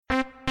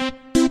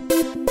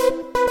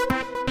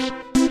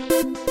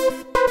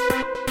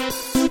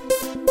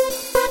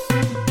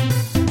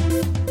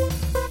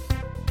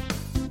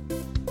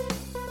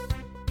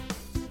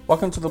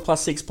Welcome to the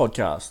Plus Six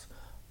podcast.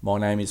 My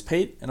name is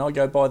Pete and I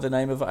go by the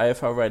name of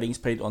AFL Ratings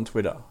Pete on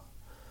Twitter.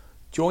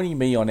 Joining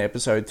me on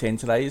episode 10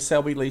 today is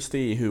Selby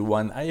Lee-Steere, who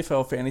won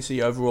AFL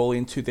Fantasy overall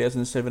in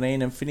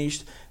 2017 and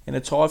finished in a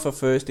tie for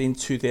first in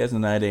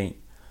 2018.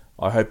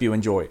 I hope you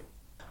enjoy.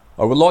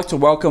 I would like to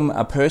welcome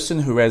a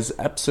person who has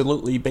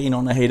absolutely been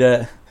on a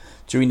heater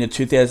during the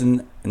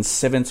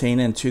 2017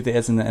 and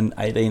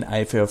 2018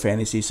 AFL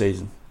Fantasy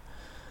season.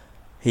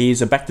 He is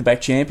a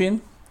back-to-back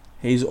champion.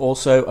 He's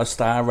also a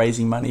star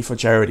raising money for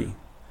charity.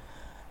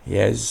 He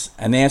has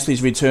announced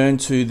his return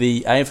to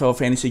the AFL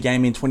Fantasy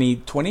game in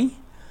 2020.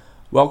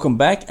 Welcome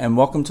back and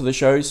welcome to the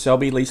show,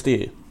 Selby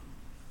Lee-Steere.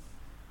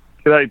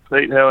 G'day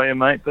Pete, how are you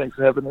mate? Thanks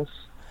for having us.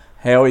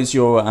 How is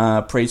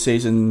your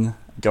pre-season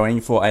going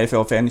for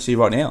AFL Fantasy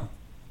right now?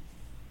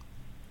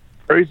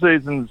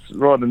 Pre-season's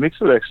right in the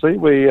mix of it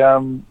actually.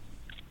 I'm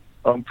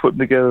putting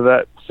together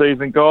that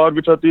season guide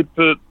which I did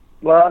for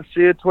last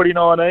year,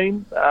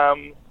 2019.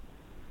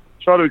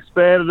 Try to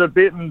expand it a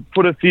bit and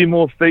put a few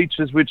more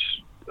features which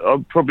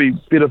I'll probably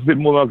bit a bit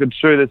more than I could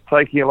chew. That's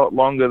taking a lot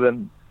longer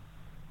than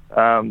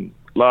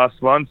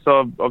last one.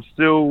 So I'm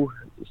still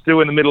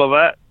in the middle of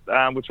that,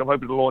 which I'm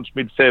hoping to launch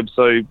mid-Feb.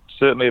 So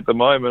certainly at the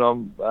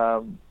moment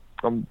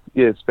I'm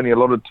spending a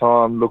lot of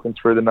time looking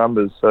through the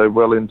numbers. So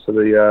well into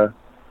the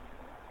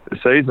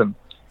season.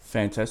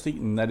 Fantastic,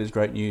 and that is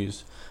great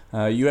news.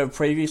 You have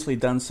previously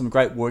done some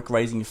great work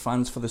raising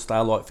funds for the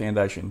Starlight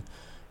Foundation.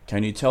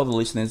 Can you tell the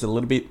listeners a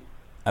little bit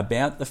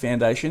about the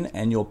foundation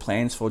and your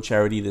plans for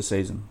charity this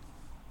season?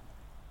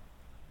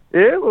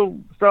 Yeah, well,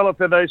 Starlight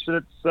Foundation,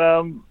 it's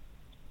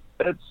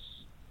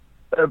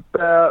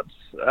about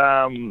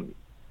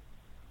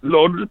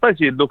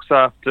basically it looks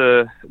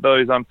after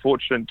those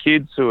unfortunate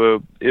kids who are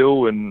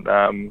ill and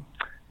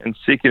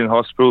sick in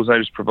hospitals. They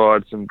just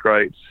provide some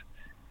great.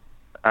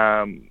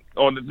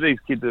 These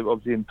kids are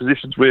obviously in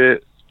positions where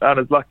aren't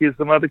as lucky as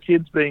some other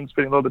kids, spending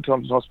a lot of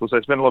time in hospital. So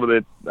they spend a lot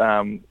of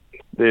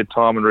their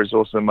time and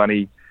resources and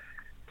money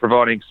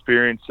providing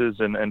experiences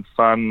and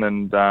fun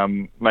and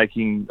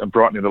making and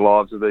brightening the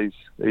lives of these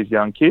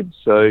young kids.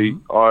 So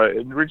I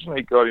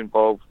originally got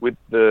involved with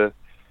the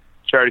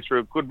charity through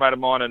a good mate of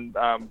mine and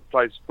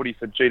plays footy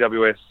for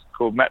GWS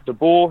called Matt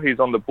DeBoer. He's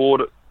on the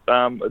board at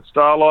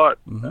Starlight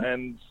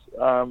and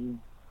I was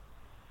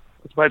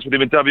mates with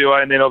him in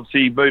WA and then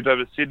obviously moved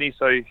over to Sydney.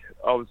 So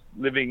I was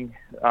living,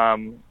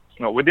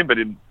 not with him, but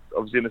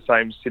obviously in the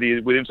same city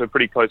with him, so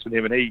pretty close with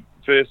him. And he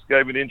first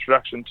gave me the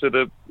introduction to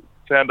the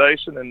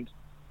foundation and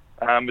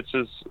it's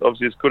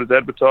obviously as good as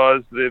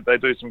advertised. They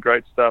do some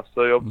great stuff,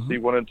 so obviously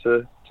wanted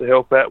to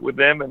help out with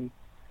them.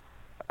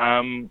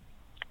 And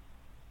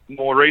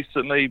more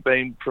recently,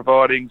 been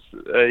providing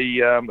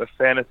a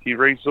fantasy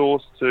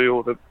resource to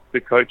all the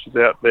coaches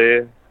out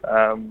there,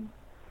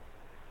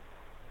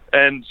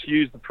 and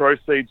use the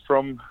proceeds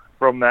from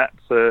that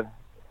to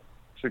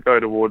go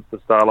towards the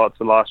Starlight.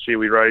 So last year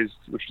we raised,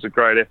 which was a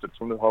great effort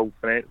from the whole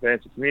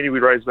fantasy community, we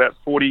raised about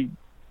 $45,000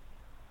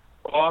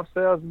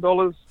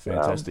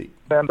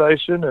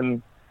 foundation,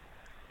 and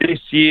this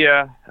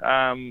year, as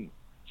I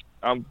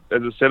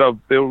said, I've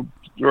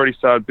already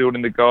started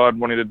building the guide,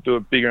 wanting to do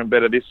it bigger and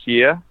better this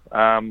year,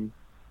 and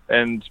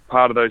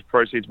part of those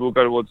proceeds will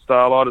go towards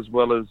Starlight, as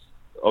well as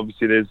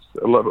obviously there's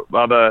a lot of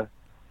other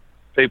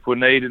people in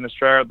need in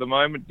Australia at the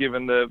moment,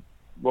 given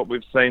what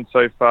we've seen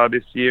so far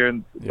this year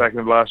and back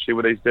in last year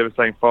with these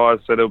devastating fires.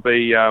 So they'll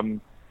be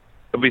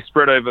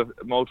spread over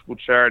multiple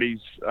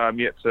charities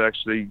yet to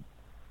actually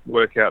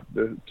work out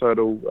the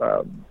total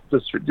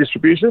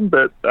distribution,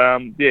 but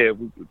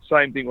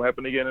same thing will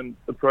happen again, and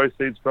the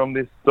proceeds from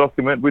this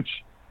document,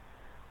 which,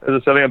 as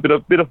I said, a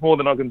bit of more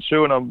than I can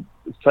chew, and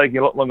it's taking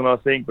a lot longer than I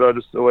think. But I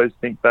just always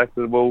think back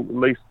to, well, at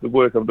least the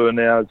work I'm doing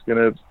now is going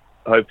to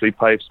hopefully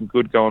pay some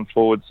good going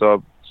forward. So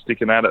I'm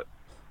sticking at it.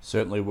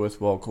 Certainly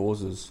worthwhile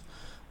causes.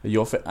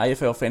 Your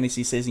AFL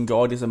Fantasy Season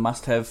Guide is a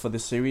must-have for the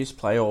serious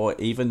player or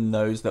even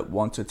those that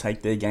want to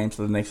take their game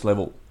to the next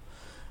level.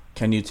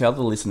 Can you tell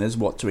the listeners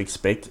what to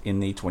expect in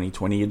the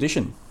 2020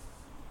 edition?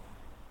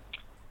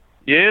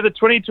 Yeah, the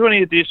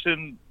 2020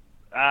 edition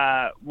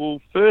will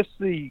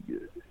firstly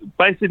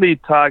basically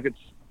target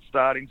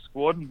starting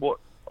squad and what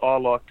I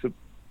like to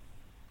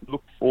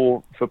look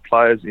for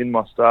players in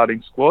my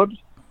starting squad.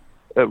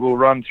 It will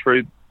run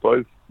through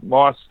both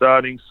my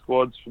starting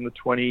squads from the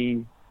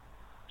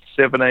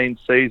 2017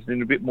 season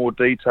in a bit more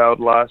detailed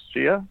last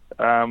year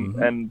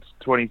and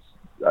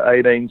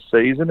 2018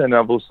 season, and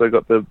I've also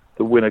got the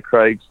winner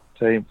Craig's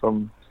team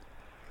from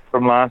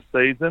last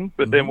season.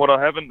 But then what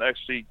I haven't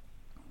actually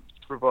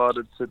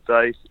provided to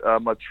date are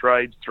my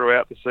trades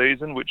throughout the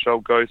season, which I'll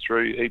go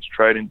through each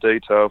trade in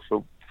detail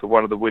for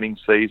one of the winning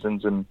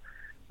seasons and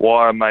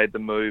why I made the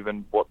move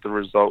and what the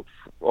result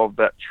of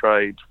that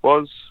trade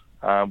was,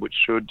 which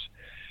should...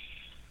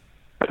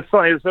 It's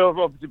funny, I've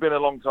obviously been a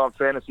long-time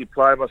fantasy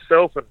player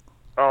myself, and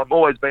I've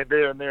always been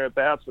there and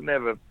thereabouts, but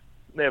never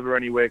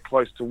anywhere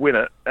close to win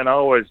it. And I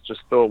always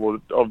just thought, well,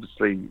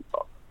 obviously,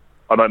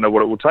 I don't know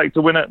what it will take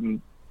to win it,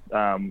 and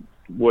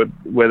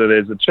whether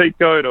there's a cheat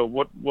code or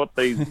what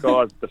these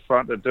guys at the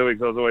front are doing,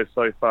 because I was always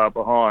so far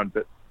behind.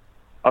 But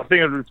I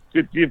think it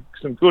would give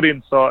some good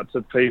insight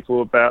to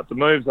people about the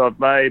moves I've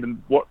made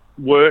and what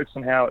works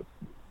and how it's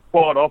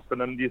quite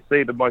often. And you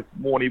see the most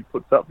Morny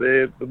puts up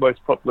there the most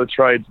popular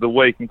trades of the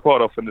week, and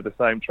quite often they're the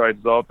same trades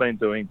as I've been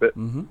doing, but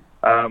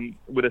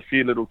with a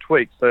few little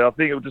tweaks. So I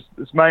think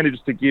it's mainly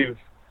just to give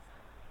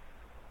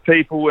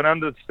people an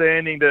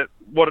understanding that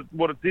what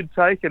it did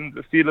take, and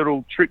a few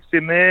little tricks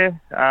in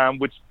there,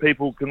 which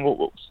people can,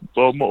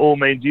 all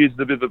means, use as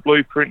a bit of a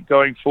blueprint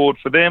going forward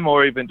for them,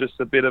 or even just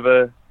a bit of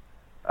a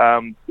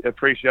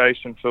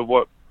appreciation for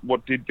what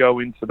did go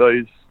into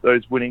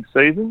those winning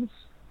seasons.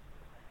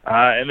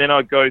 And then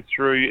I go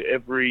through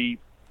every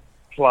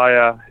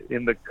player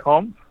in the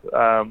comp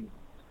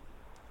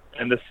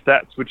and the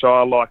stats which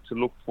I like to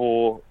look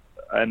for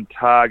and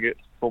target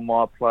for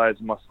my players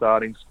in my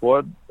starting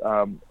squad.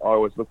 I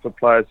always look for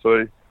players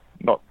who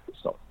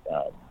it's not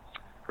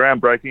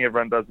groundbreaking.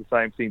 Everyone does the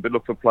same thing, but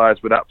look for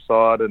players with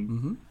upside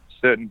and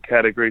certain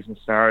categories and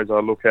scenarios I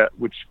look at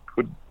which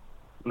could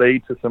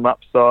lead to some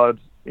upside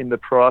in the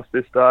price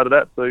they started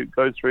at. So it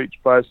goes through each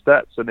player's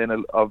stats, and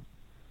then I've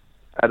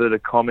added a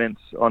comment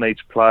on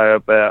each player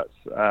about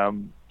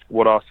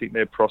what I think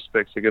their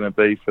prospects are going to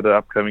be for the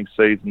upcoming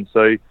season.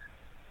 So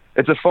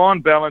it's a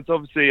fine balance.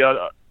 Obviously,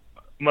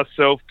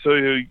 myself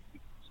too,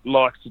 who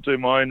likes to do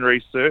my own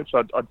research,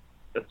 I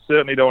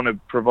certainly don't want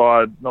to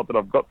provide, not that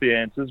I've got the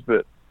answers,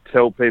 but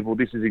tell people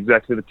this is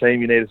exactly the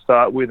team you need to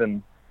start with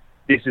and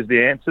this is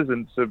the answers.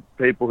 And so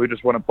people who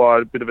just want to buy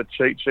a bit of a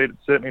cheat sheet,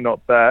 it's certainly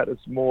not that.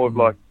 It's more of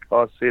like,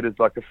 I see it as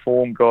like a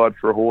form guide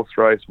for a horse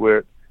race where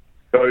it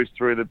goes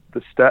through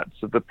the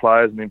stats of the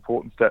players and the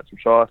important stats,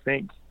 which I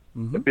think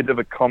a bit of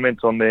a comment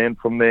on them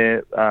from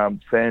their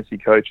fantasy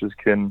coaches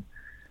can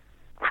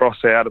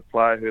cross out a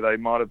player who they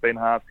might have been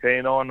half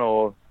keen on,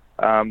 or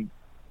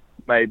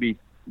maybe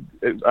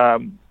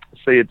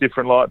see a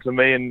different light to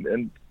me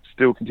and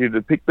still continue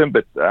to pick them,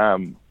 but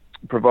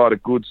provide a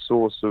good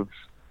source of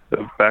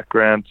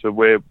background to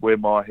where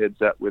my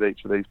head's at with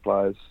each of these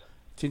players.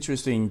 It's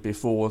interesting,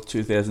 before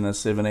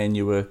 2017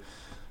 you were,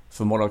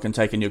 from what I can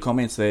take in your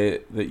comments there,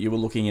 that you were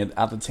looking at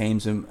other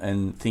teams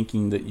and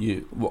thinking that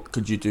what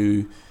could you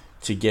do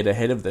to get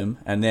ahead of them,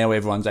 and now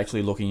everyone's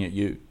actually looking at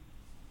you.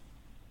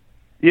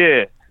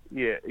 Yeah,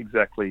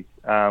 exactly.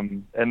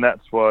 And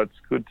that's why it's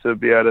good to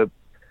be able to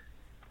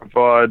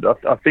provide.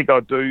 I think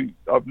I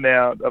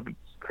haven't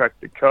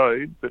cracked the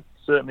code, but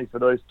certainly for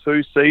those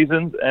 2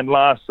 seasons and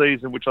last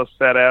season, which I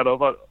sat out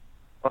of, I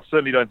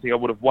certainly don't think I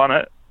would have won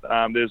it.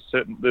 There's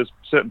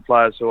certain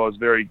players who I was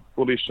very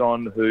bullish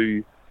on,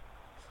 who,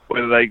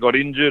 whether they got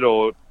injured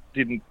or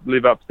didn't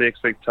live up to the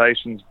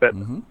expectations, but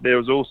there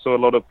was also a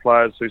lot of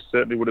players who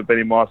certainly would have been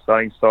in my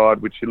starting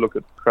side, which you look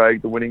at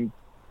Craig, the winning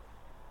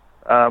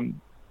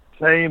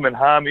team, and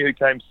Harmy, who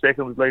came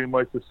second, was leading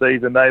most of the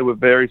season. They were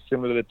very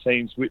similar to the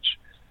teams which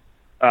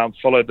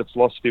followed the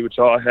philosophy which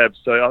I have.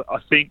 So I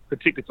think,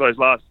 particularly for those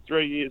last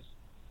 3 years,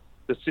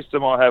 the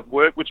system I have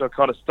worked, which I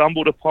kind of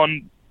stumbled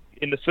upon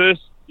in the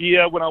first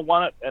year when I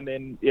won it, and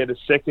then the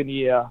second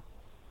year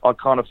I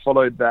kind of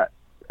followed that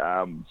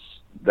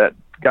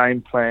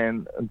game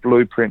plan and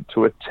blueprint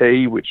to a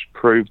T, which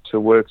proved to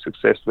work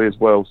successfully as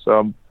well.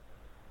 So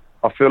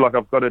I feel like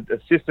I've got a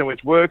system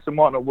which works. It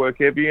might not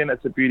work every year, and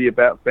that's the beauty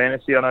about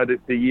fantasy. I know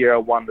that the year I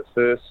won the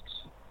first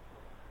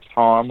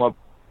time,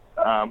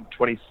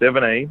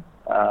 2017,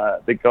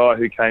 the guy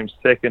who came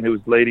second, who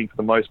was leading for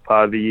the most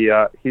part of the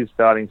year, his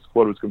starting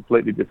squad was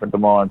completely different to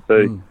mine.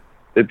 So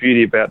the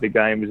beauty about the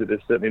game is that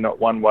there's certainly not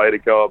one way to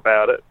go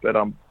about it, but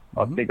I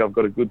think I've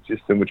got a good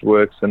system which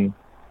works, and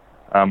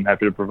I'm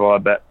happy to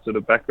provide that sort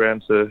of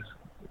background to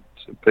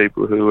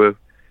people who are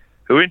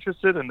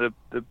interested. And the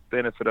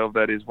benefit of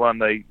that is, one,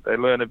 they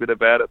learn a bit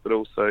about it, but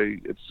also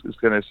it's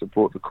going to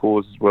support the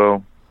cause as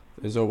well.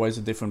 There's always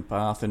a different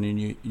path and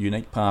a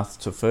unique path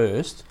to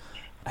first.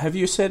 Have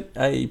you set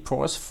a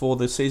price for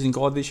the season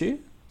guide this year?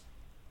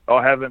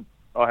 I haven't.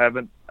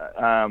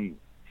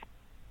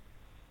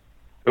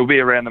 It'll be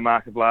around the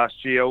mark of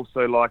last year.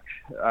 Also,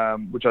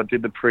 which I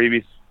did the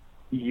previous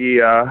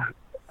year.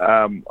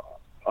 I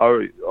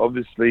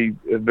obviously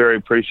am very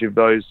appreciative of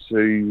those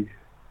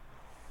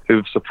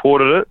who've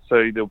supported it.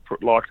 So there'll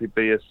likely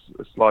be a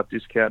slight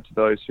discount to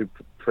those who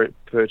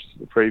purchased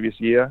the previous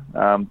year.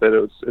 But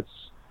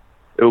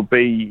it'll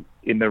be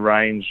in the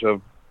range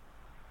of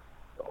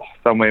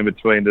somewhere in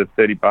between the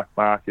 $30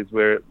 mark is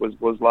where it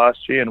was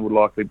last year, and will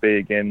likely be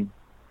again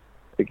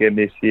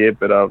this year.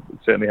 But I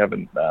certainly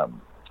haven't.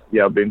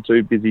 I've been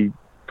too busy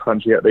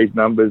punching out these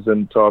numbers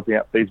and typing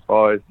up these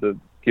buys to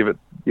give it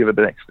the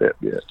next step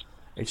yet.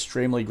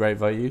 Extremely great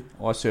value.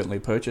 I certainly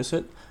purchase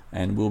it,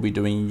 and will be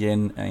doing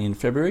again in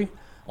February.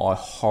 I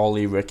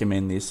highly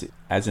recommend this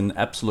as an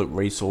absolute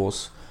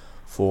resource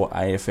for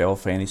AFL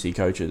fantasy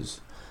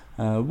coaches.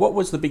 What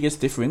was the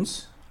biggest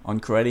difference on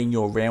creating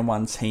your round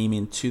 1 team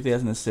in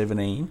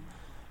 2017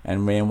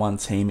 and round 1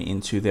 team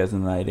in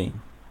 2018?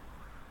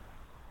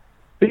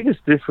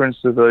 Biggest difference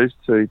to those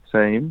 2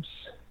 teams?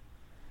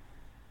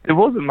 It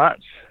wasn't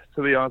much,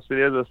 to be honest with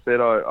you. As I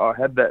said, I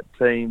had that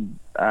team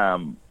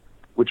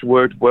which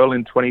worked well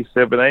in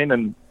 2017,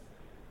 and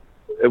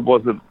it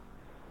wasn't.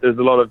 There's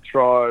a lot of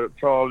trial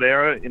and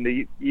error in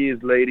the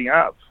years leading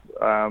up.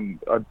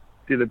 I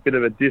did a bit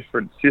of a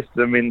different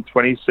system in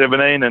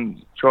 2017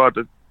 and tried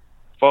to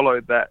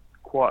follow that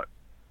quite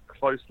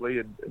closely,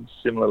 and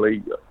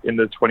similarly in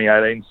the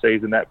 2018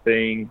 season, that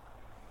being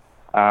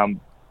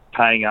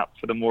paying up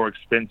for the more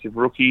expensive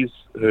rookies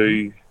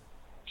who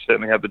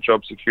certainly have the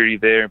job security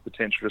there and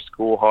potential to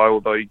score high,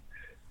 although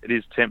it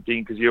is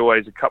tempting because you're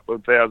always a couple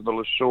of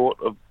 $1,000 short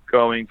of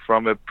going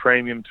from a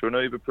premium to an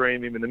uber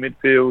premium in the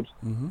midfield.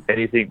 Mm-hmm. And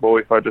you think, boy,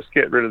 if I just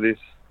get rid of this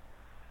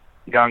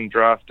young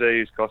draftee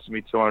who's costing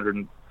me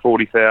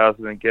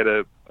 $240,000 and get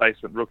a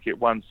basement rookie at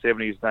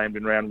 170 who's named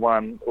in round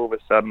one, all of a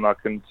sudden I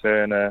can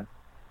turn a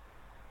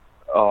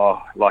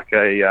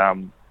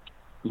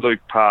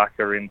Luke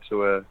Parker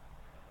into a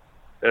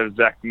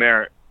Zach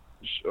Merritt,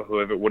 or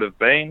whoever it would have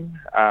been.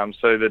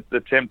 So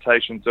the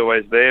temptation's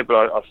always there, but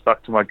I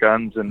stuck to my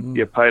guns and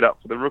paid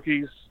up for the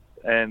rookies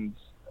and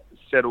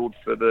settled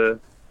for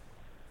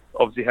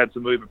obviously had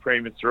some Uber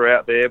premiums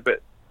throughout there,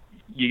 but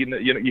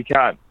you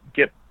can't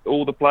get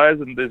all the players,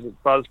 and there's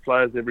buzz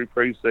players every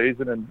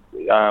pre-season, and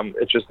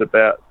it's just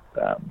about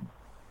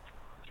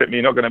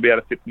you're not going to be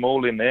able to fit them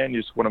all in there, and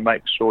you just want to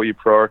make sure you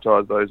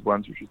prioritise those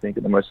ones which you think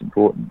are the most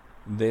important.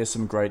 There's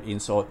some great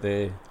insight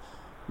there.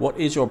 What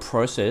is your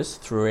process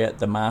throughout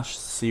the Marsh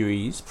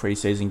Series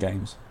pre-season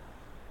games?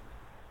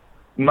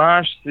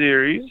 Marsh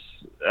Series,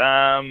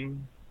 I'll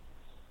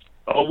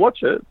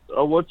watch it.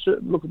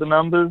 Look at the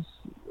numbers.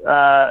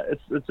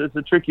 It's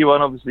a tricky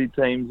one. Obviously,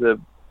 teams are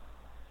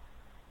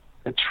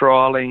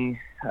trialling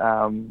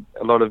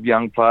a lot of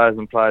young players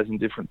and players in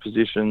different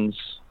positions.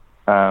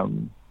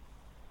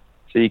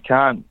 So you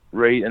can't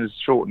read, and it's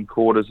shortened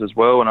quarters as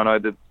well. And I know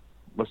that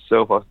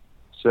myself, I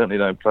certainly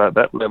don't play at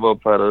that level. I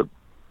play at a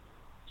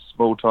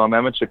small-time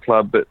amateur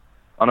club, but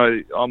I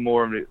know I'm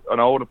more of an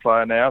older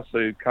player now.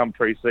 So come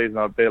pre-season,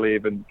 I barely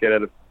even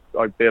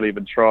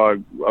try.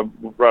 I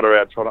run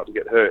around, try not to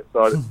get hurt.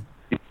 So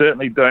you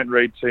certainly don't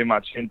read too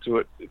much into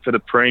it for the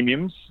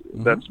premiums.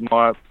 Mm-hmm. That's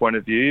my point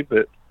of view.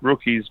 But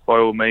rookies, by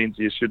all means,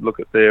 you should look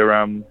at their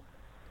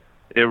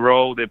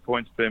role, their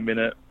points per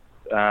minute.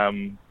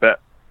 But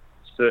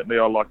certainly,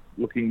 I like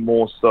looking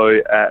more so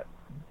at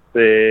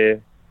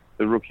the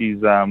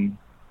rookies,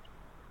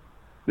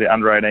 their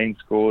under 18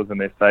 scores and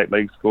their state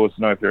league scores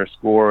to know if they're a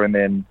scorer, and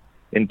then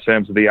in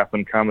terms of the up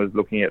and comers,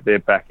 looking at their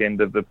back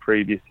end of the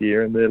previous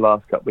year and their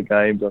last couple of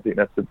games. I think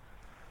that's a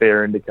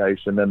fair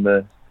indication than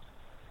the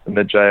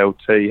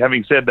JLT.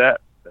 Having said that,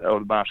 or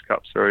the Marsh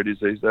Cup, sorry, it is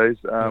these days.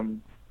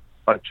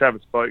 Like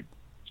Travis Boak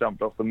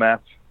jumped off the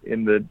map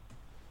in the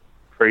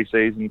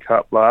pre-season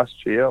cup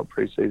last year, or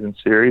pre-season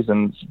series,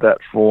 and that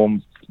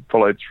form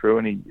followed through,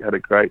 and he had a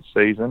great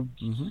season.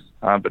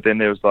 Mm-hmm. But then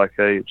there was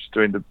just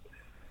doing the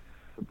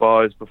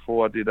buys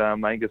before I did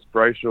Angus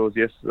Brayshaw's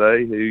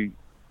yesterday, who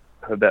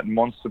had that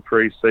monster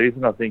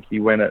pre-season. I think he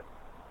went at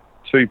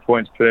 2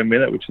 points per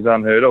minute, which is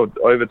unheard of,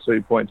 over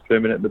 2 points per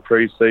minute in the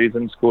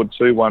pre-season, scored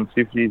 2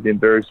 150s in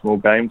very small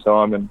game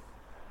time, and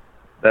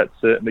that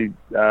certainly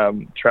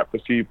trapped a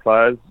few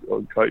players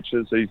or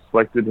coaches who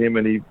selected him,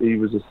 and he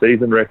was a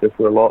season wrecker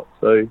for a lot.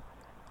 So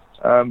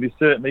you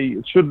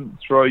certainly shouldn't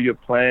throw your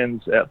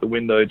plans out the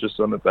window just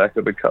on the back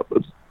of a couple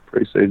of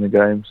pre-season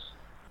games.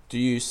 Do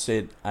you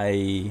set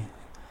a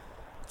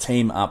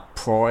team up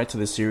prior to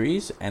the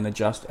series and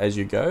adjust as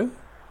you go,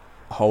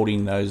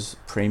 holding those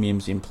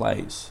premiums in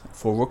place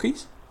for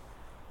rookies?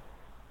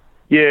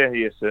 Yeah,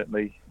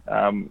 certainly.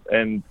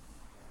 And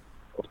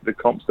the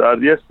comp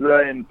started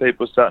yesterday, and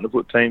people are starting to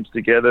put teams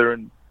together,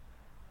 and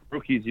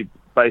rookies, you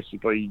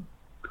basically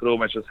could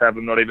almost just have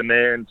them not even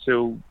there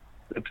until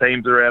the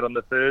teams are out on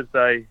the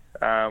Thursday.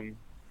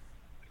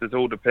 It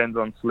all depends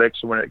on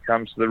selection when it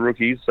comes to the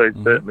rookies. So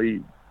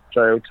certainly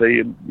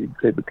JLT, and you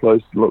keep a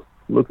close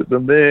look at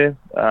them there.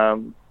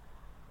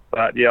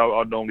 But yeah,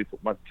 I'd normally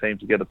put my team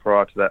together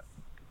prior to that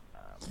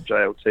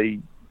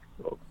JLT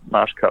or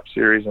Marsh Cup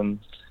series and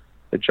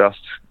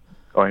adjust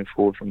going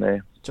forward from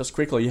there. Just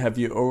quickly, have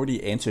you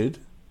already entered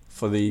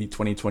for the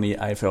 2020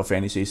 AFL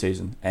Fantasy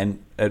season?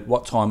 And at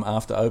what time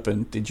after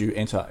open did you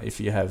enter, if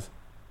you have?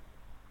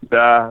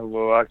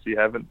 Well, I actually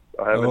haven't.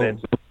 I haven't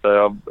entered,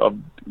 so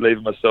I'm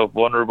leaving myself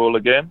vulnerable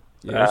again.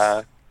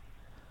 Yes.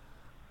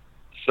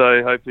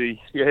 So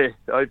hopefully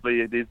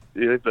it is.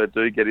 If I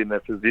do get in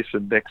that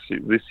position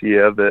this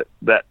year,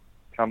 that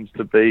comes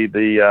to be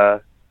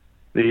the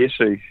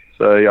issue.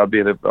 So I'll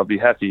be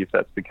happy if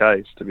that's the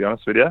case, to be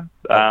honest with you.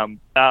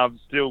 I'm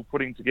still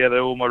putting together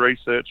all my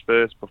research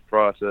first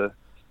prior to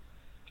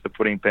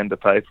putting pen to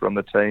paper on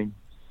the team.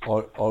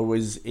 I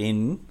was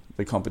in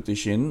the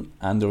competition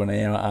under an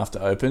hour after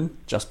open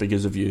just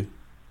because of you.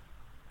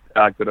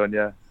 Good on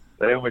you.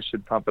 They almost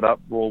should pump it up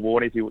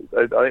more. I think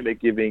they're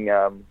giving.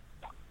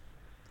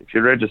 If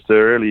you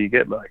register early, you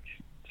get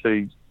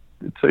two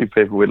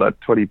people with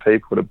 20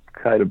 people to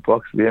cater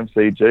box for the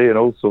MCG and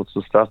all sorts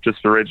of stuff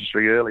just for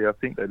registering early. I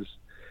think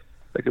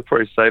they could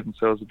probably save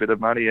themselves a bit of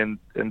money and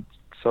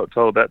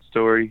told that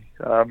story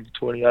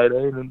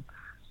 2018 and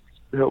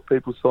help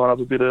people sign up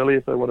a bit early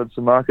if they wanted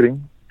some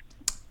marketing.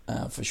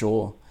 For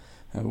sure.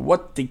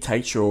 What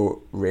dictates your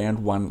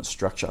round one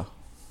structure?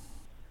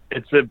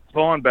 It's a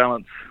fine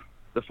balance.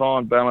 The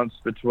fine balance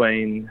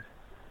between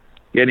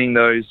getting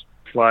those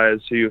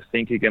players who you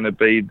think are going to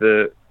be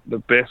the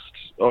best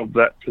of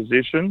that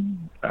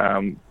position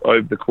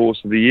over the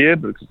course of the year,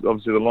 because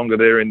obviously the longer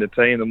they're in the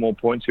team, the more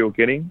points you're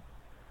getting.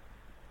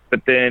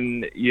 But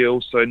then you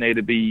also need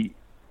to be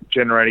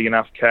generating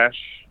enough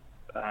cash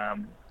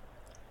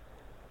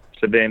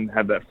to then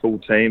have that full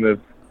team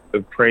of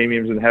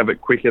premiums and have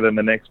it quicker than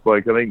the next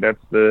bloke. I think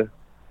that's the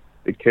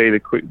key.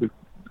 The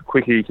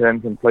quicker you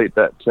can complete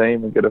that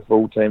team and get a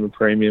full team of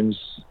premiums,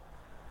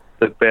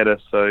 the better.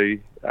 So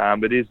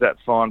it is that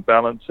fine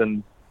balance,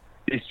 and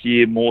this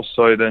year more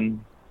so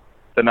than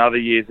other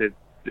years,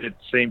 it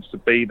seems to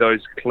be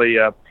those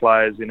clear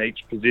players in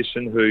each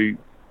position who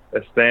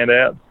are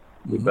standouts.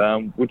 With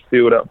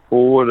Whitfield up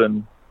forward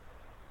and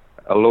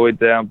Lloyd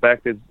down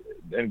back,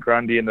 and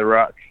Grundy in the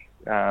ruck,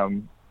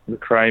 the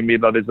Crane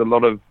mid. There's a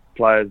lot of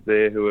players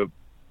there who are.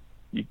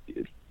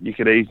 You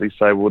could easily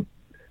say, well,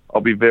 I'll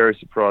be very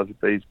surprised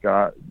if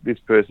this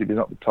person is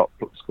not the top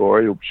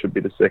scorer. He should be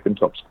the second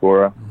top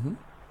scorer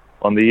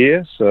on the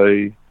year.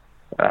 So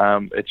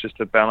it's just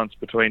a balance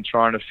between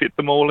trying to fit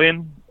them all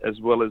in,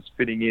 as well as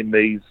fitting in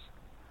these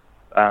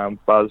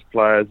buzz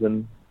players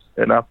and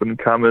up and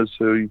comers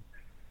who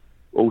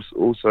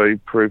also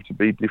proved to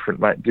be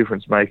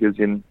difference makers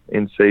in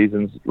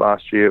seasons.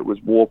 Last year it was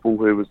Warple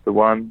who was the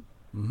one.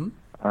 Who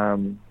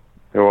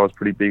I was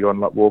pretty big on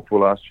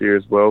Warple last year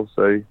as well.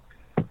 So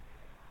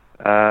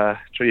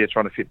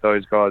trying to fit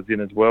those guys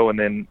in as well, and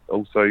then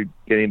also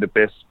getting the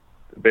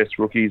best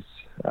rookies.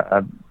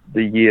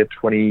 The year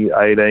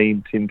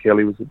 2018, Tim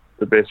Kelly was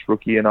the best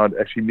rookie, and I'd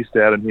actually missed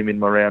out on him in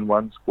my round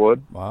one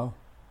squad. Wow.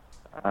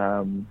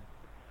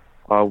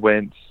 I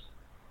went.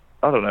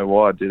 I don't know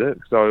why I did it,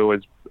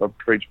 because I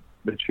preach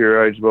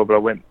mature age as well, but I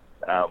went,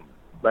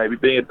 maybe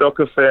being a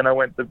Docker fan, I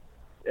went to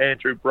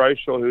Andrew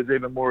Brayshaw, who was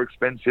even more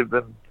expensive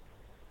than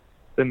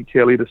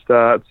Kelly to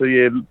start. So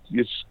yeah,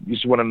 you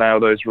just want to nail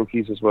those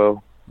rookies as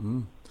well.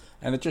 And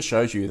it just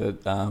shows you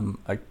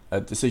that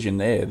a decision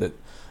there that,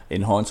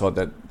 in hindsight,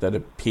 that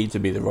appeared to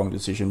be the wrong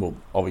decision. Well,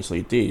 obviously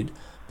it did,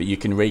 but you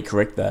can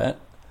recorrect that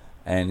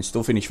and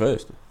still finish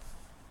first.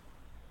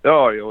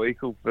 Oh, you're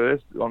equal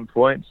first on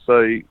points.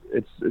 So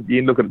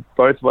you look at it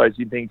both ways.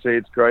 You think, gee,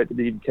 it's great that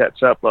he didn't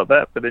catch up like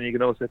that, but then you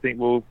can also think,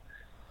 well,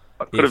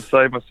 I could have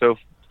saved myself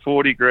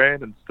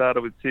 $40,000 and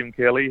started with Tim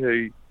Kelly,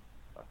 who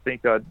I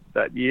think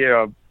that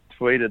year I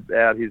tweeted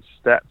out his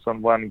stats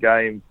on one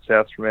game,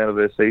 South Fremantle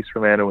versus East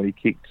Fremantle, when he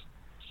kicked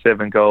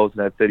 7 goals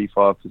and had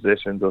 35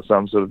 possessions or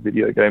some sort of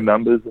video game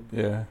numbers.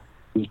 Yeah,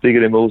 it was bigger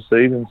than all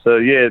season. So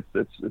yeah,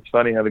 it's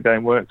funny how the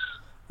game works.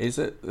 Is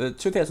it the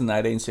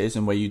 2018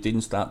 season where you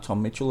didn't start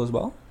Tom Mitchell as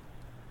well?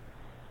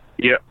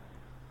 Yeah,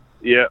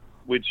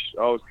 which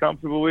I was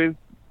comfortable with.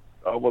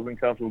 I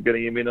wasn't comfortable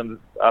getting him in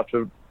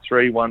after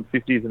 3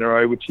 150s in a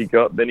row, which he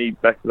got. Then he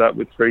backed it up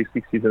with 3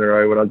 60s in a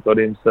row when I got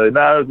him. So,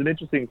 no, it was an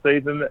interesting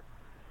season.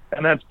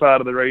 And that's part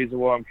of the reason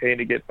why I'm keen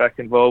to get back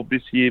involved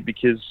this year,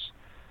 because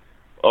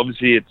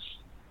obviously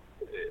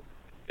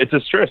it's a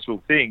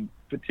stressful thing,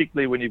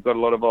 particularly when you've got a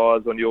lot of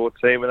eyes on your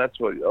team. And that's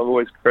what I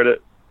always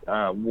credit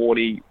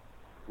Warnie,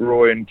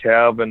 Roy and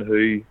Calvin,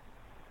 who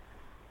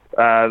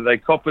they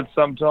cop it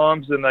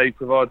sometimes and they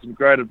provide some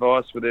great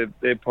advice for their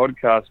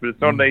podcast, but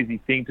it's not an easy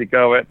thing to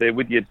go out there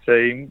with your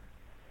team,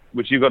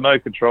 which you've got no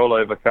control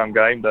over come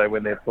game day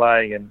when they're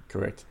playing. And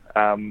correct.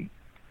 And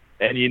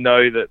you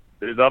know that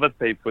there's other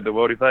people in the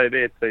world, if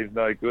their team's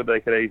no good,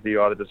 they could easily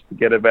either just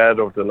forget about it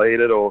or delete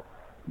it, or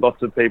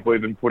lots of people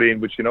even put in,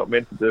 which you're not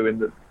meant to do in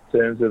the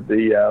terms of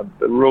the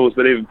rules,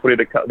 but even put in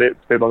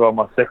people like on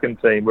my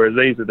second team, whereas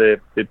these are their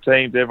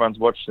teams, everyone's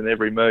watching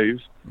every move.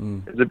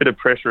 There's a bit of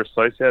pressure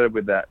associated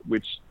with that,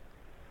 which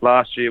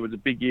last year was a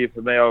big year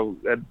for me.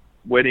 I had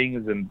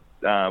weddings and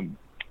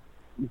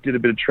did a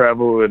bit of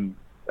travel and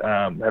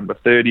had my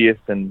 30th,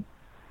 and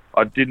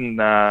I didn't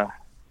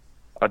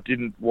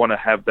want to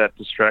have that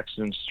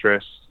distraction and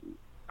stress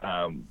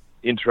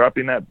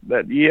interrupting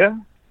that year.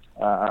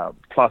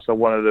 Plus I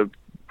wanted to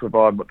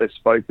provide this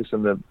focus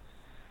and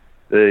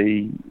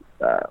the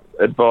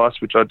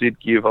advice which I did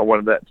give. I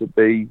wanted that to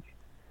be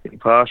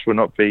impartial,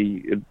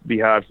 it'd be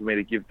hard for me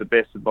to give the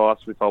best advice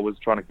if I was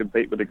trying to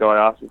compete with the guy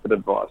asking for the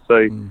advice.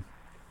 So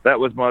that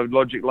was my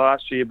logic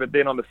last year. But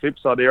then on the flip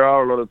side, there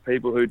are a lot of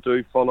people who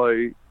do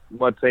follow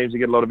my teams and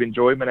get a lot of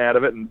enjoyment out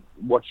of it, and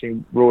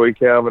watching Roy,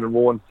 Calvin and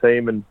Warren's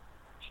team and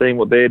seeing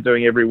what they're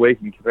doing every week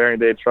and comparing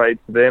their trades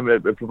to them,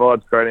 it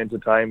provides great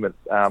entertainment.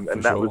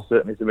 And that was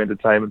certainly some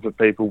entertainment for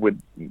people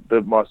with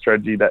my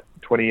strategy that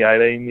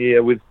 2018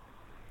 year with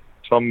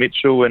Tom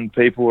Mitchell, and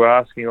people were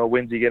asking,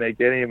 when's he going to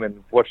get him,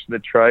 and watching the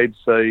trades.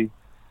 So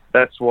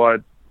that's why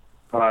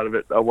part of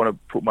it, I want to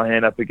put my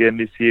hand up again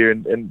this year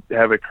and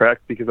have a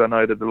crack, because I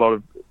know that a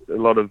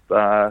lot of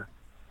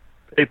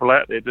people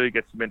out there do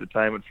get some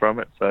entertainment from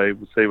it. So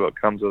we'll see what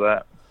comes of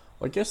that.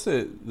 I guess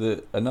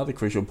the another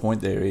crucial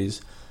point there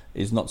is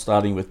is not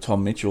starting with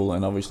Tom Mitchell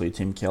and obviously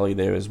Tim Kelly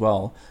there as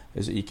well,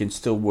 is that you can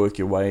still work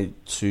your way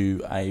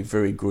to a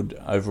very good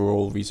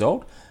overall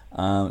result.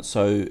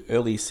 So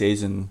early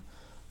season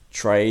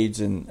trades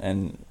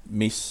and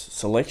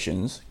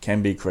mis-selections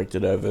can be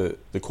corrected over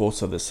the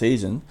course of the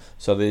season.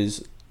 So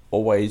there's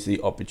always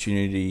the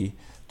opportunity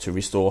to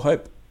restore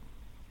hope.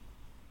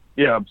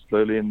 Yeah,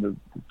 absolutely. And the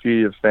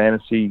beauty of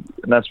fantasy,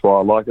 and that's why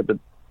I like it, but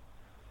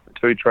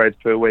 2 trades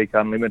per week,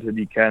 unlimited,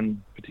 you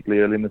can,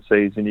 particularly early in the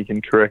season, you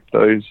can correct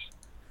those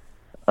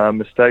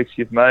mistakes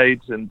you've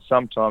made. And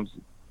sometimes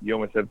you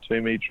almost have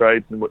too many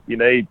trades than what you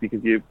need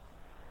because you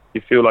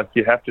feel like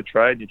you have to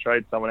trade. You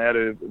trade someone out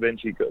who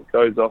eventually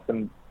goes off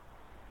and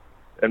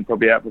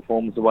probably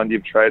outperforms the one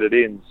you've traded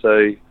in.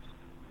 So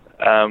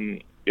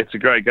it's a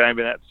great game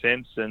in that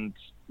sense. And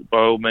by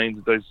all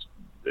means,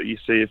 you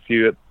see a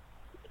few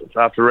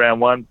after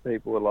round 1,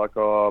 people are like,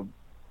 "Oh,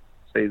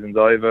 season's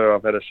over.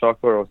 I've had a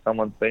shocker, or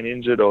someone's been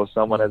injured, or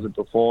someone hasn't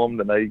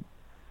performed," and they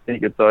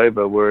think it's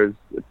over. Whereas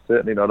it's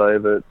certainly not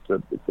over.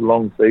 It's a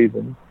long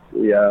season.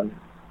 The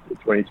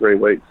 23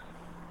 weeks.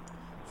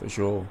 For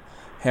sure.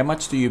 How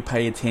much do you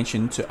pay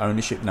attention to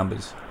ownership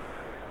numbers?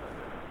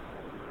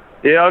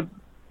 Yeah,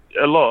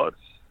 a lot.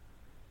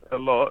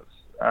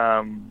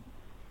 And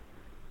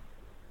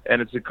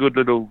it's a good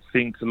little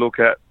thing to look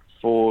at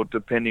for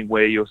depending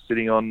where you're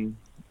sitting on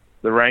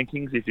the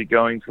rankings, if you're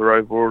going for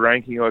overall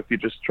ranking or if you're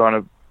just trying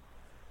to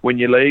win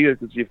your league.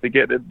 Because you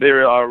forget that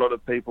there are a lot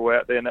of people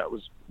out there, and that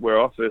was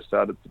where I first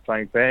started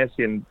playing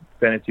fantasy and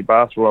fantasy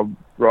basketball.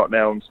 Right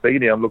now I'm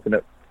speaking, I'm looking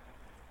at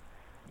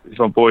if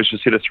my boys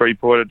just hit a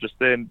 3-pointer just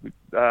then,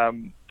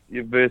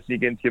 you're versing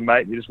against your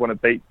mate, you just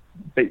want to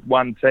beat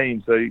one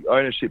team. So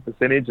ownership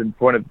percentage and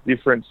point of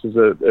difference is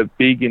a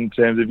big in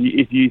terms of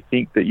if you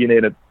think that you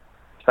need to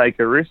take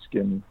a risk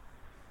and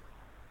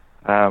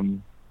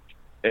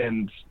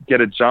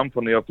get a jump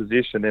on the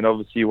opposition, then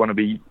obviously you want to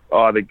be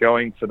either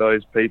going for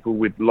those people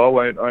with low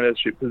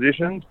ownership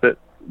positions, but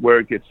where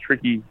it gets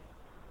tricky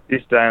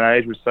this day and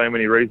age with so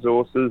many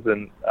resources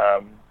and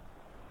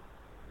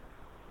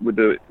with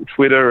the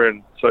Twitter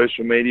and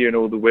social media and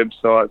all the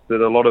websites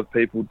that a lot of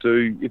people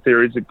do, if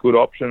there is a good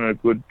option and a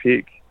good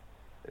pick,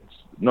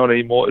 it's not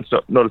anymore. It's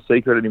not a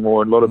secret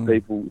anymore. And a lot of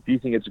people, if you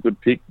think it's a good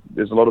pick,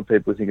 there's a lot of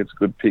people who think it's a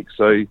good pick.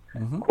 So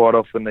quite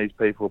often these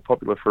people are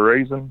popular for a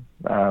reason.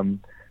 So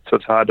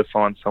it's hard to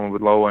find someone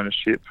with low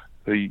ownership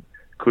who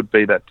could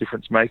be that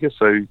difference maker.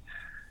 So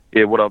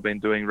yeah, what I've been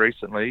doing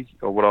recently,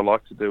 or what I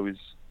like to do, is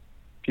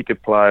pick a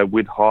player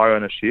with high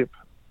ownership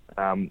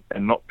and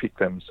not pick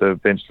them. So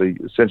essentially,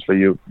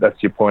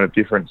 that's your point of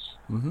difference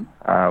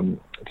to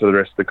the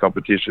rest of the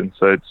competition.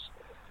 So it's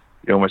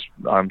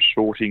I'm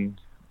shorting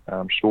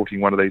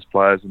one of these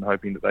players and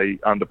hoping that they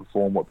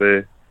underperform what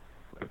they're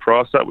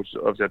priced at, which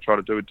obviously I try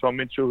to do with Tom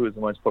Mitchell, who was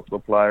the most popular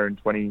player in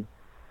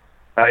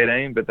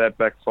 2018, but that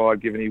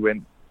backfired given he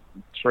went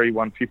 3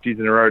 150s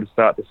in a row to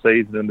start the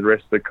season, and the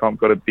rest of the comp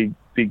got a big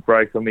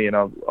break on me, and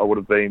I would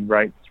have been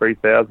ranked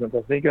 3,000th,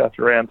 I think,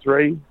 after round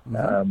 3.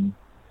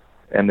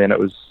 And then it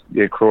was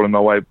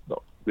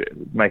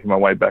making my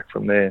way back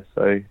from there.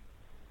 So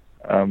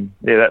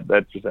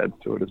that just adds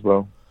to it as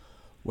well.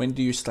 When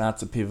do you start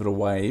to pivot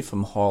away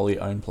from highly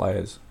owned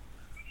players?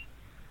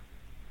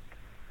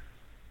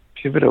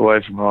 Pivot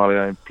away from highly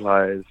owned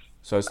players.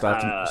 So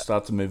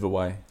start to move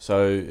away.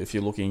 So if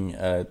you're looking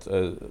at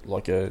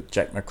like a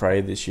Jack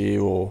McRae this year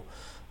or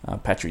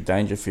Patrick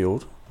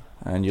Dangerfield,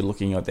 and you're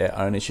looking at their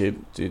ownership,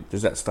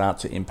 does that start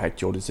to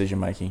impact your decision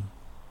making?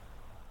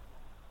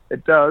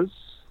 It does,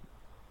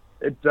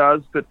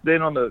 but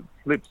then on the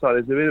flip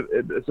side,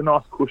 it's a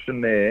nice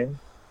cushion there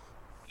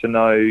to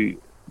know,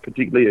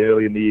 particularly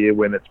early in the year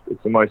when it's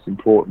the most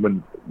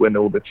important, when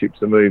all the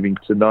chips are moving,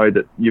 to know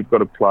that you've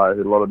got a player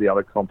who a lot of the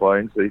other comp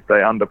owns, so if they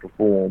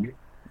underperform,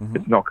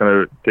 it's not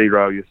going to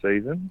derail your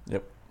season.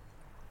 Yep.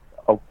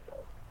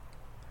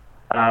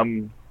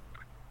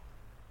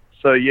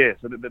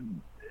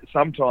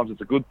 Sometimes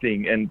it's a good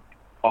thing, and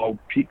I'll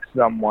pick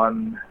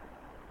someone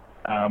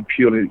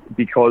purely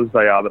because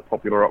they are the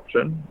popular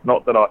option.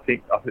 Not that I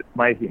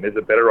may think there's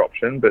a better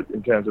option, but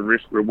in terms of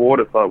risk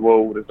reward, it's like,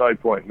 well, there's no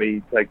point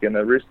me taking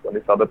a risk on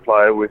this other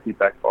player. If he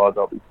backfires,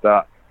 I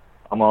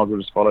might as well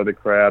just follow the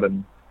crowd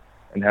and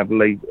have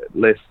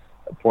less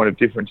point of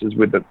differences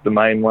with the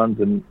main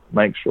ones, and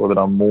make sure that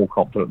I'm more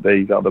confident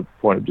these other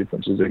point of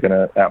differences are going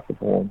to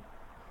outperform.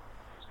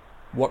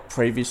 What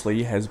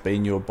previously has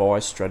been your buy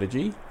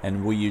strategy,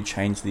 and will you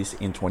change this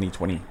in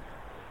 2020?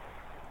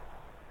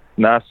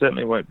 No, I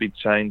certainly won't be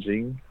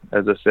changing.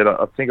 As I said,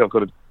 I think I've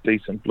got a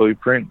decent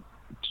blueprint.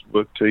 It's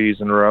worked 2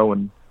 years in a row,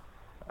 and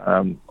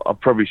I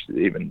probably should,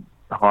 even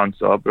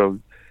hindsight, but I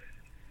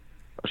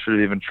should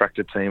have even tracked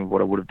a team of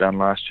what I would have done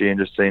last year and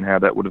just seen how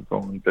that would have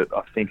gone. But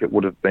I think it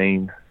would have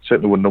been,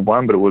 certainly wouldn't have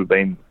won, but it would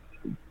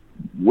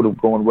have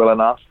gone well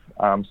enough.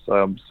 So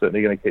I'm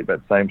certainly going to keep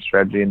that same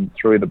strategy, and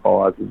through the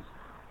buys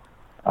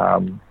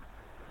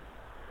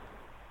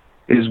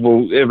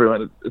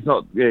everyone. It's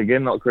not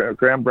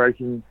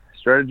groundbreaking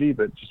strategy,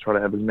 but just try to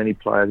have as many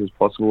players as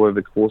possible over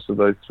the course of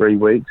those 3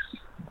 weeks.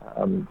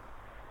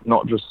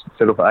 not just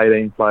settle for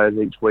 18 players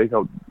each week.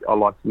 I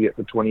like to get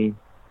to 20,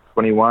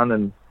 21,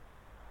 and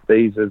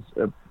these as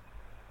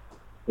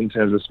in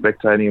terms of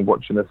spectating and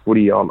watching the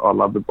footy, I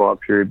love the bye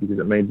period because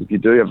it means if you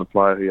do have a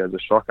player who has a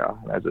shocker,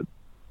 as it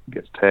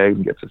gets tagged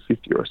and gets a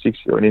 50 or a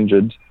 60 or an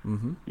injured,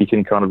 you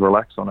can kind of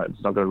relax on it.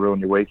 It's not going to ruin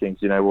your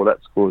weekends. You know, well,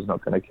 that score's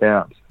not going to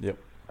count. Yep.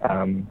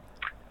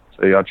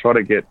 So I try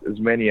to get as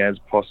many as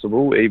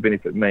possible, even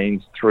if it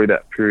means through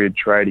that period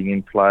trading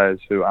in players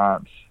who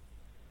aren't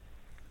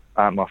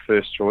my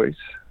first choice,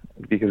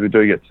 because we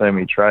do get so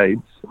many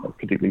trades,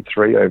 particularly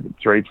three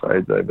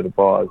trades over the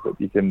buys, that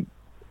you can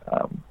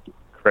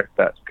correct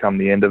that come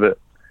the end of it.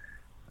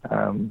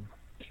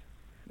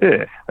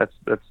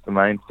 That's the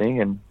main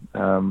thing,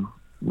 and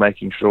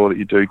making sure that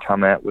you do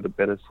come out with a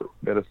better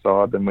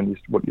side than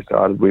what you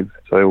started with.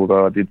 So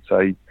although I did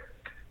say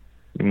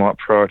you might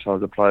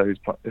prioritise a player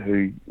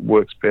who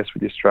works best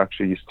with your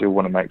structure, you still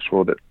want to make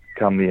sure that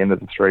come the end of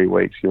the 3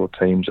 weeks, your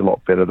team's a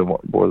lot better than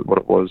what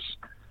it was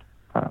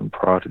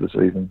prior to the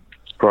season,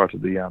 prior to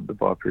the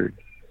bye period.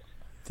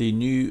 The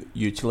new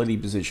utility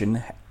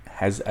position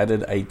has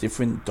added a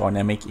different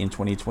dynamic in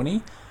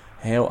 2020.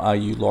 How are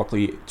you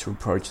likely to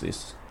approach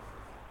this?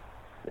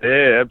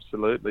 Yeah,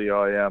 absolutely.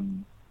 I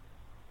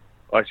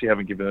actually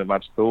haven't given it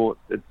much thought.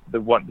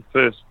 The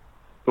first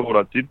thought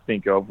I did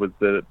think of was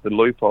the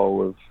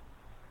loophole of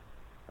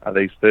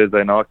these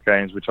Thursday night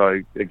games, which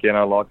I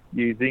like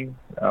using.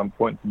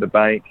 Points in the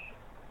bank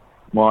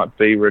might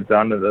be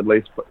redundant, at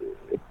least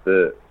at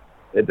the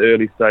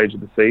early stage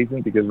of the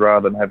season, because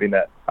rather than having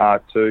that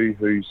R2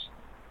 who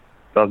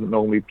doesn't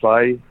normally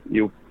play,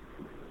 you'll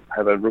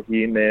have a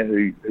rookie in there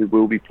who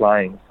will be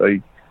playing. So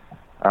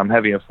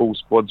having a full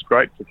squad's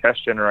great for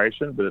cash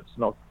generation, but it's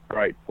not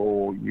great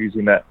for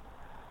using that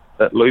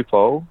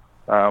loophole.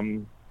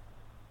 I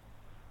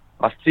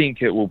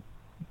think it will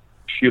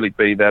purely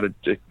be that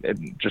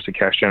just a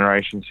cash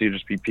generation, so you'll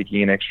just be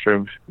picking an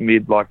extra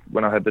mid, like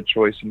when I had the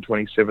choice in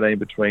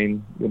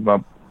 2017 with my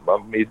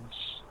mids,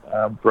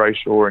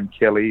 Brayshaw and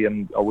Kelly,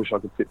 and I wish I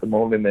could fit them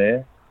all in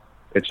there.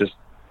 It's just,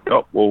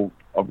 I've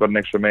got an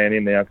extra man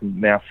in there. I can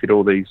now fit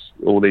all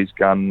these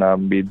gun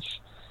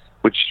mids,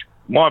 which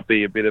might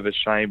be a bit of a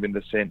shame in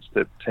the sense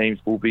that teams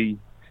will be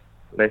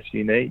less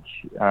unique.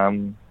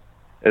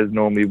 As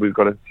normally we've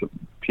got to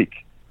pick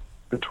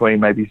between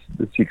maybe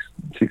the six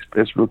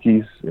best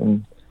rookies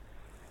and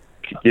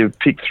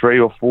pick 3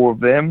 or 4 of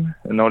them,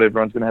 and not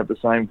everyone's going to have the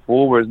same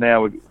 4. Whereas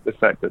now, with the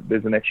fact that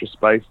there's an extra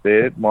space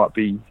there, it might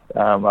be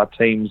our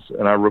teams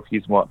and our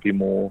rookies might be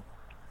more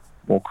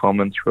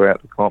common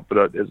throughout the comp.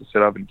 But as I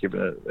said, I haven't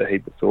given it a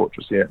heap of thought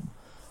just yet.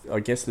 I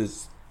guess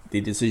there's the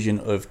decision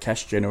of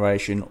cash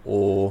generation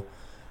or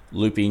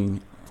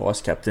looping vice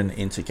captain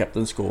into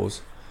captain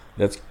scores.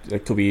 That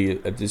could be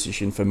a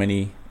decision for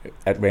many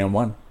at round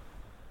 1.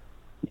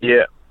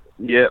 Yeah,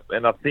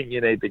 and I think you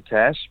need the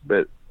cash,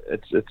 but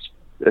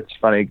it's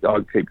funny. I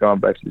keep going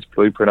back to this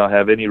blueprint. I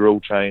have any rule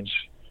change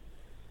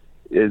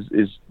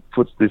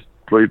puts this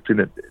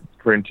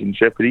blueprint in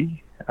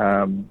jeopardy,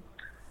 and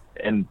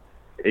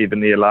even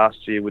there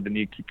last year with the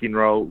new kick-in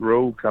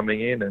rule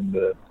coming in and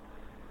the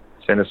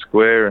centre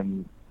square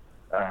and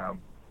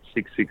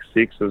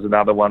 666 was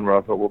another one where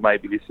I thought, well,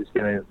 maybe this is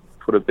going to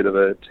put a bit of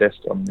a test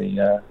on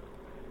the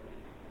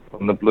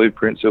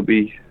blueprints. There'll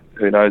be,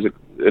 who knows,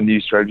 a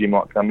new strategy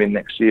might come in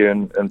next year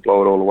and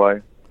blow it all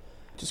away.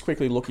 Just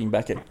quickly looking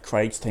back at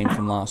Craig's team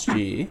from last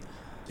year,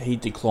 he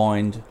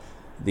declined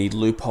the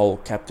loophole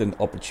captain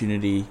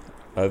opportunity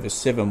over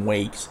 7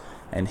 weeks,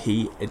 and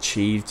he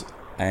achieved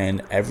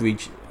an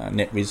average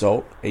net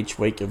result each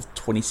week of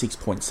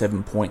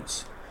 26.7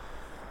 points.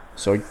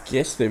 So I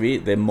guess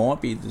there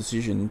might be a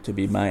decision to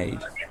be made.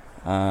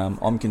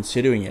 I'm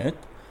considering it,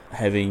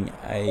 having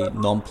a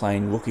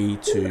non-playing rookie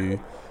to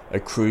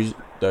accrue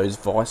those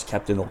vice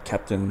captain or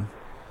captain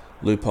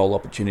loophole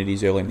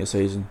opportunities early in the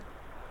season.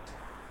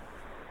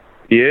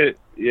 Yeah,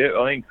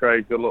 I think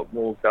Craig's got a lot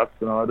more guts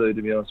than I do,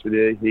 to be honest with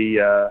you.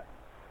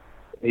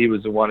 He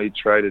was the one who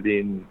traded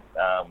in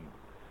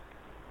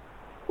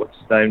what's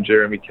his name,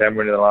 Jeremy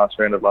Cameron, in the last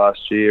round of last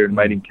year and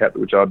made him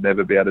captain, which I'd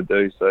never be able to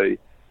do. So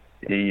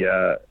he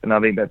and I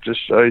think that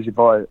just shows if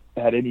I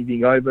had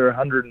anything over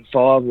 105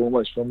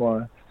 almost from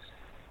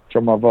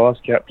my vice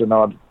captain,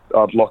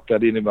 I'd lock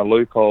that in my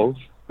loophole.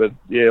 But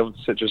yeah,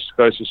 it just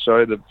goes to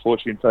show that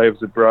fortune favours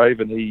the brave,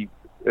 and it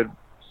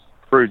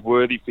proved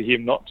worthy for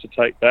him not to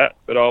take that.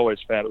 But I always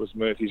found it was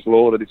Murphy's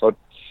law that if I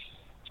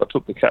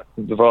took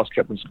the vice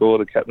captain score,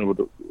 the captain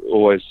would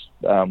always,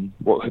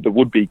 the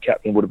would-be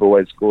captain would have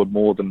always scored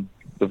more than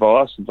the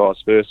vice, and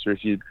vice versa.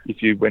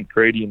 If you went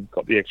greedy and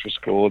got the extra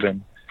score,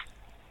 then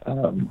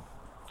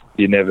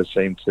you never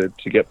seem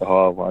to get the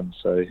higher one.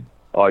 So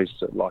I used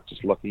to like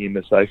just locking in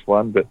the safe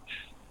one, but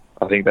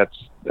I think that's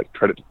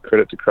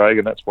credit to Craig,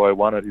 and that's why he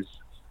won it.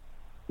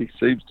 He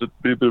seems to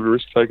be a bit of a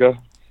risk taker.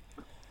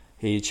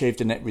 He achieved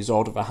a net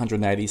result of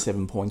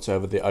 187 points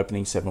over the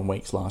opening 7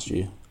 weeks last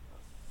year.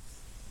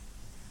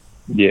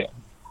 Yeah,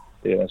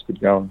 that's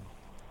good going.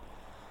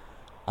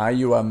 Are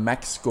you a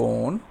Max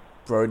Gawn,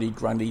 Brodie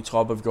Grundy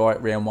type of guy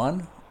at round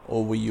 1,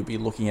 or will you be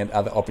looking at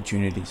other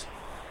opportunities?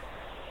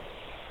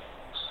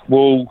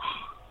 Well,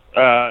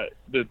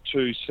 the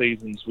 2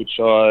 seasons which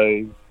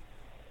I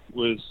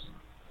was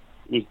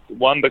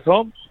won the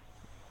comp,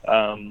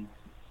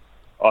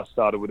 I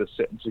started with a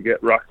set and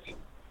forget ruck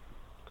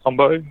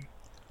combo.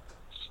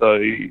 So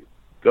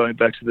going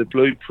back to the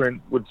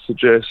blueprint would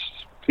suggest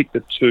pick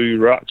the 2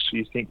 rucks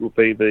you think will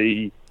be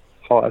the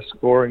highest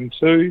scoring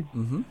 2.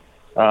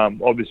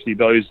 Mm-hmm. Obviously,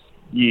 those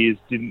years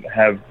didn't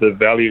have the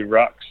value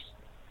rucks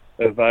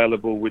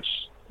available, which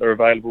are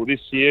available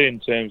this year in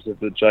terms of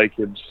the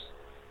Jacobs,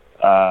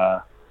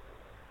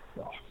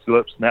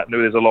 Phillips, Natnu.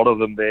 There's a lot of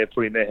them there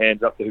putting their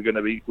hands up. They're going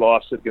to be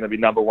licensed, going to be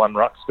number 1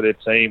 rucks for their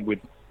team,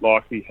 would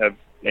likely have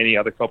any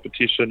other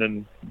competition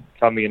and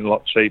coming in a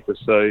lot cheaper.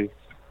 So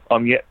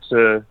I've yet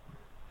to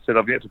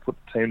put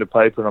the team to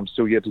paper, and I'm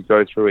still yet to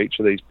go through each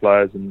of these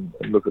players and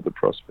look at the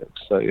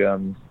prospects.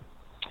 So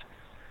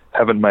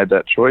haven't made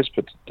that choice,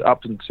 but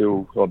up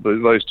until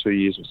those 2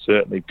 years, we're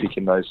certainly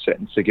picking those set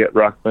and forget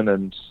ruckman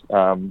and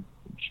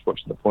just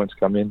watching the points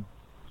come in.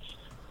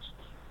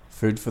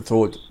 Food for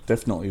thought,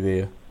 definitely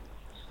there.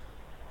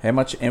 How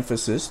much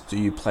emphasis do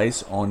you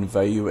place on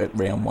value at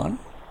round 1?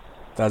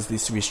 Does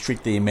this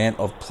restrict the amount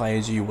of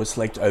players you will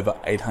select over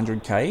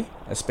 800k,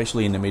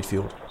 especially in the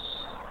midfield?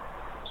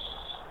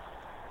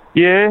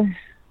 Yeah,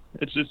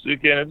 it's just,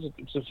 again,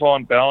 it's a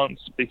fine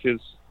balance,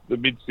 because the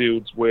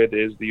midfield's where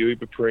there's the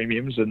uber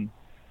premiums, and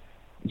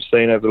we've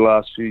seen over the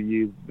last few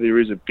years there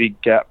is a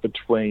big gap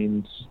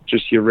between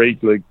just your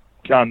regular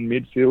gun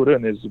midfielder,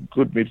 and there's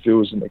good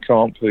midfielders in the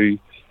comp who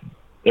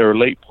they're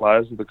elite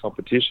players of the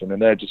competition,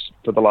 and they're just,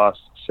 for the last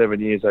 7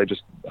 years, they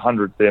just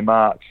 100 their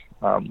mark.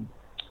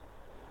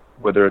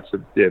 Whether it's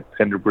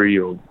Pendlebury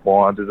or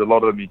Wines, there's a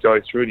lot of them you go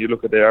through and you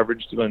look at their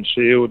average and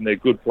Shield, and they're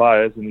good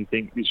players, and you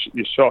think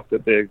you're shocked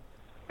that their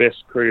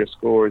best career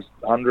score is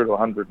 100 or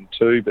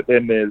 102. But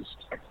then there's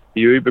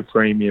the uber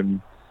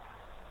premium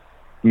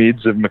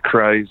mids of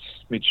McRae's,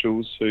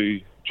 Mitchells, who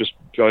just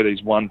go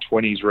these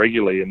 120s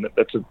regularly, and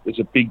it's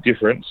a big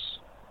difference,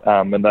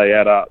 and they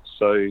add up.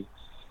 So,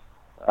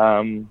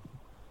 a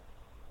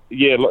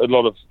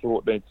lot of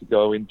thought needs to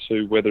go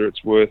into whether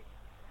it's worth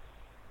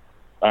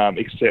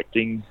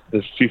accepting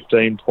the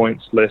 15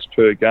 points less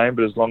per game,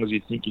 but as long as you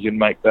think you can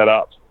make that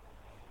up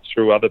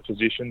through other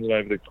positions and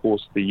over the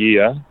course of the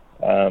year,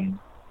 then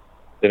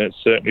it's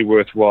certainly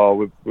worthwhile.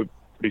 We're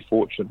pretty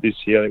fortunate this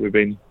year that we've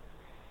been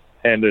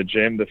handed a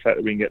gem. The fact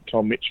that we can get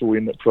Tom Mitchell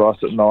in at price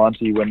at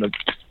 90 when the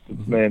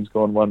man's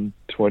gone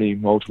 120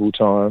 multiple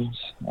times.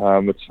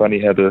 It's funny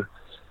how the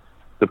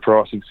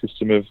pricing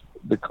system of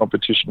the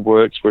competition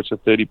works, where it's a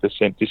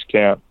 30%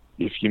 discount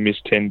if you miss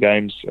 10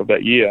 games of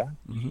that year.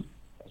 Mm-hmm.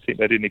 I think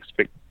they didn't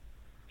expect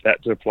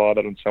that to apply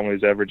that on someone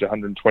who's averaged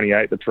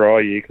 128 the prior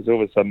year, because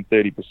all of a sudden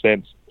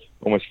 30%,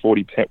 almost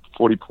 40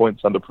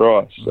 points under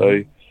price.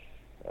 Mm-hmm.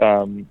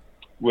 So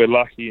we're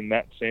lucky in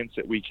that sense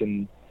that we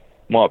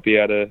might be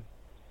able to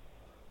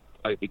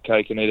take the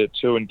cake and eat it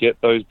too, and get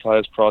those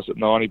players priced at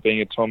 90, being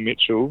a Tom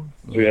Mitchell,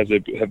 who have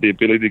the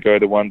ability to go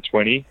to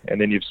 120,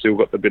 and then you've still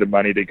got the bit of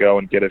money to go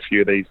and get a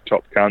few of these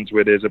top guns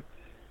where there's a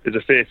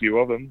fair few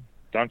of them.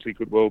 Dunkley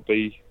could well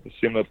be a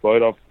similar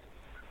bloke.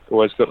 I've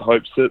always got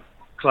hopes that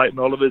Clayton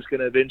Oliver's going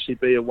to eventually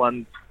be a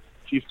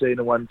 115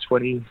 or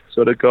 120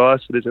 sort of guy.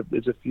 So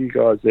there's a few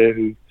guys there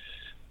who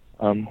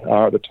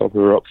are at the top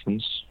of our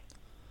options.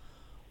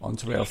 On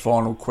to our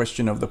final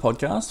question of the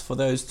podcast. For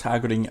those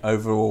targeting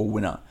overall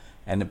winner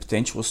and the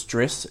potential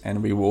stress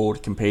and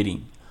reward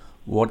competing,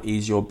 what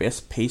is your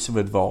best piece of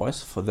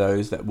advice for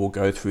those that will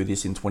go through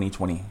this in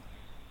 2020?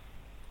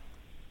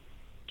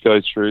 Go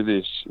through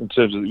this in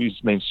terms of, you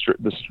mean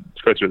go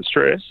through the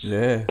stress?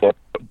 Yeah. Or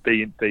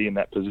be in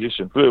that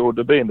position. Or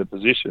to be in the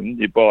position,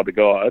 you buy the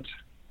guide.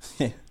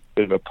 Yeah.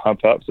 Bit of a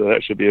pump up, so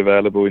that should be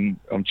available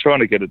I'm trying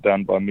to get it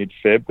done by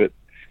mid-Feb, but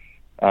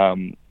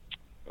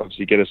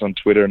obviously get us on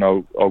Twitter and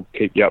I'll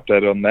keep you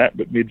updated on that.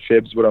 But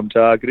mid-Feb's what I'm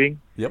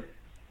targeting. Yep.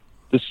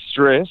 The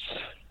stress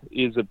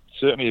is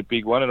certainly a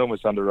big one and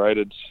almost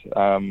underrated.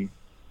 That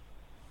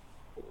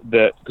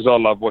because I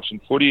love watching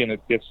footy, and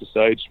it gets to the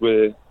stage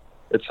where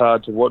it's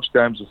hard to watch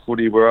games of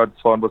footy where I'd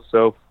find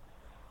myself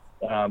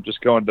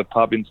just going to the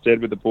pub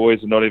instead with the boys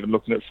and not even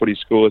looking at footy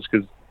scores,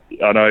 because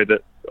I know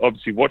that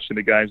obviously watching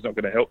the game's not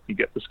going to help you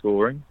get the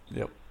scoring.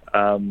 Yep.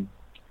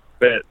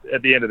 But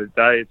at the end of the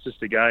day, it's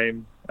just a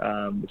game.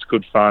 It's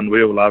good fun.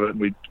 We all love it, and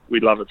we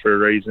love it for a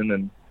reason.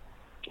 And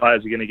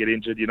players are going to get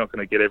injured. You're not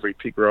going to get every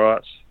pick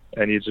right,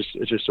 and it's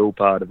just all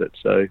part of it.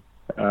 So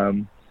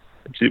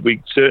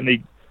we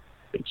certainly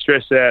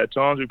stress out at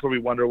times. We probably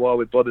wonder why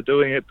we bother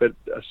doing it, but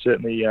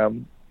certainly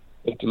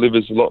it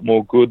delivers a lot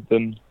more good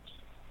than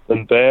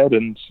bad,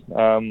 and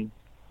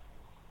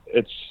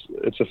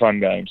it's a fun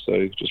game.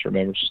 So just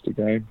remember, it's just a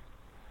game.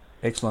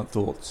 Excellent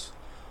thoughts.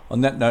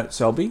 On that note,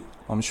 Selby,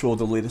 I'm sure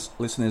the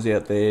listeners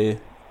out there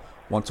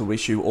want to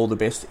wish you all the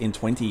best in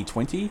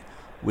 2020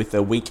 with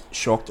a wink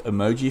shocked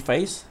emoji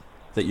face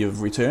that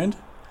you've returned.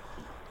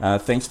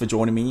 Thanks for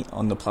joining me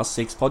on the Plus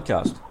 6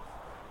 podcast.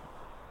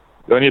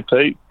 Good on you,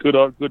 Pete. Good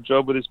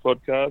job with this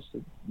podcast.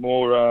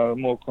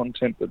 More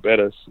content, the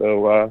better.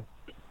 So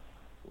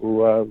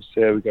we'll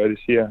see how we go this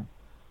year.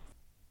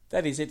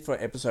 That is it for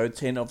episode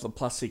 10 of the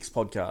Plus 6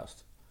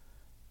 podcast.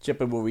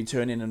 Jeppa will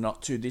return in a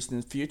not too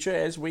distant future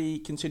as we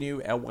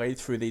continue our way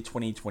through the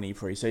 2020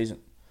 pre-season.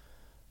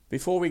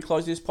 Before we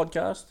close this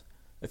podcast,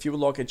 if you would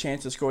like a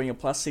chance of scoring a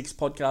Plus 6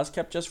 podcast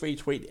cap, just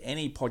retweet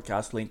any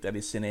podcast link that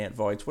is sent out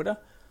via Twitter.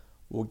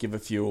 We'll give a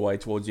few away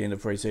towards the end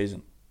of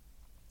pre-season.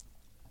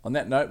 On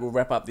that note, we'll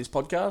wrap up this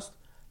podcast.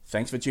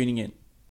 Thanks for tuning in.